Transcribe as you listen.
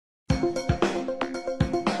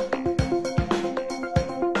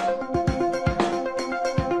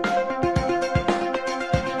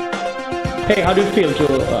Hey, how do you feel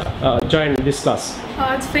to join this class?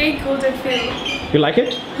 It's very good, I feel. You like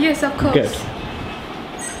it? Yes, of course. Good.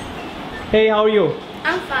 Hey, how are you?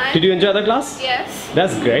 I'm fine. Did you enjoy the class? Yes.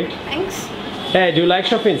 That's great. Thanks. Hey, do you like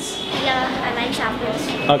Shafins? Yeah, I like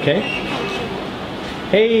Shafins. Okay.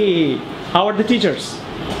 Hey, how are the teachers?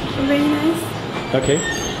 Very nice.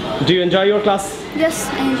 Okay. Do you enjoy your class? Yes,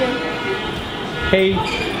 I enjoy. Hey.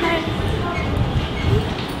 Hi.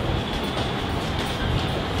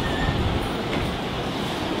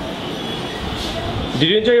 Did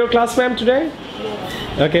you enjoy your class, ma'am, today?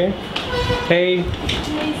 Okay. Hey.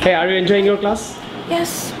 Hey, are you enjoying your class?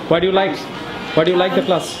 Yes. What do you like? What do you like the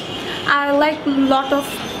class? I like lot of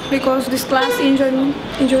because this class enjoyed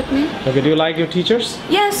me. Okay, do you like your teachers?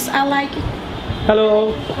 Yes, I like it.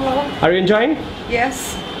 Hello. Hello. Are you enjoying?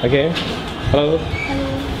 Yes. Okay. Hello.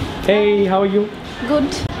 Hello. Hey, how are you?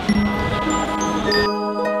 Good.